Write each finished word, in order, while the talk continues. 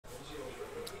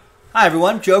Hi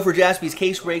everyone, Joe for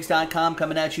JaspysCaseBreaks.com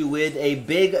coming at you with a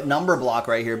big number block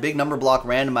right here. Big number block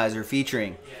randomizer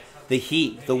featuring the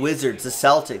Heat, the Wizards, the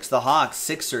Celtics, the Hawks,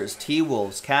 Sixers,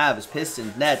 T-Wolves, Cavs,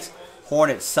 Pistons, Nets,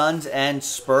 Hornets, Suns, and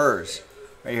Spurs.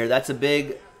 Right here, that's a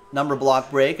big number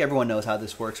block break. Everyone knows how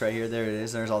this works right here. There it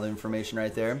is. There's all the information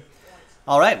right there.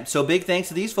 All right, so big thanks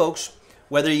to these folks.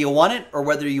 Whether you won it or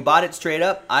whether you bought it straight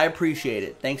up, I appreciate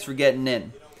it. Thanks for getting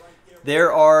in.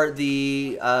 There are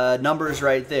the numbers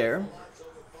right there.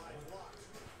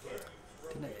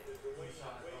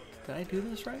 Did I do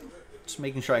this right? Just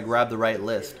making sure I grab the right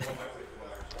list.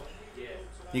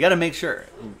 You got to make sure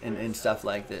in stuff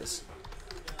like this.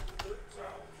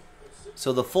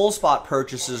 So the full spot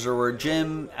purchases were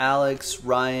Jim, Alex,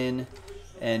 Ryan,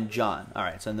 and John. All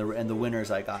right, so and the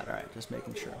winners I got. All right, just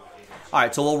making sure. All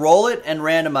right, so we'll roll it and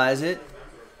randomize it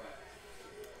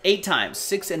 8 times,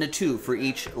 6 and a 2 for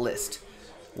each list.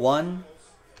 1,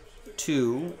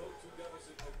 2,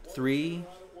 3,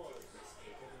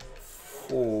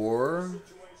 4,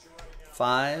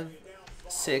 5,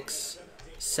 6,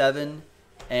 7,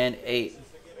 and 8.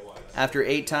 After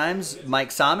 8 times,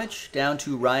 Mike Somich down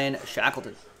to Ryan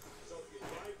Shackleton.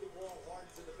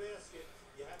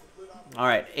 All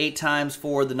right, 8 times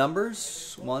for the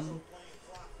numbers. 1,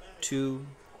 2,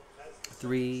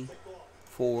 3,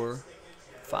 4,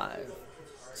 5,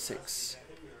 6,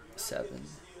 7,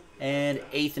 and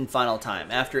 8th and final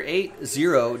time. After 8,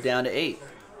 0 down to 8.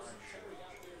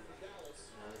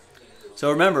 So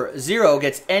remember, 0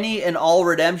 gets any and all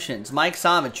redemptions. Mike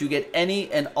Somich, you get any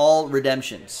and all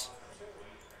redemptions,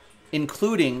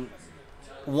 including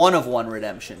 1-of-1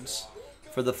 redemptions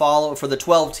for the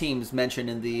 12 teams mentioned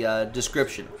in the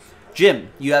description. Jim,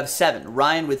 you have 7.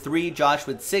 Ryan with 3. Josh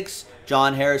with 6.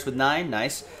 John Harris with 9.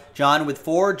 Nice. John with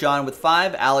 4. John with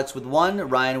 5. Alex with 1.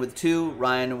 Ryan with 2.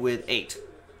 Ryan with 8.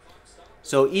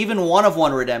 So even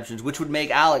 1-of-1 redemptions, which would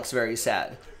make Alex very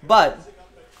sad. But,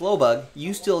 Glowbug,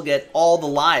 you still get all the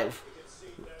live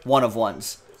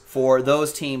 1-of-1s for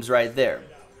those teams right there.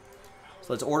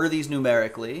 So let's order these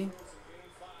numerically,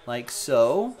 like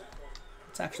so.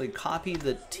 Let's actually copy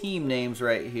the team names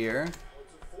right here.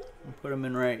 And put them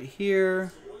in right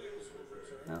here.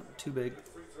 Oh, too big.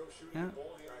 Yeah,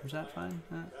 is that fine?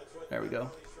 There we go.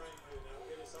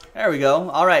 There we go.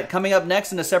 All right, coming up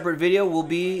next in a separate video will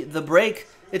be the break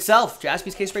itself.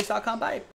 JaspysCaseBreaks.com. Bye.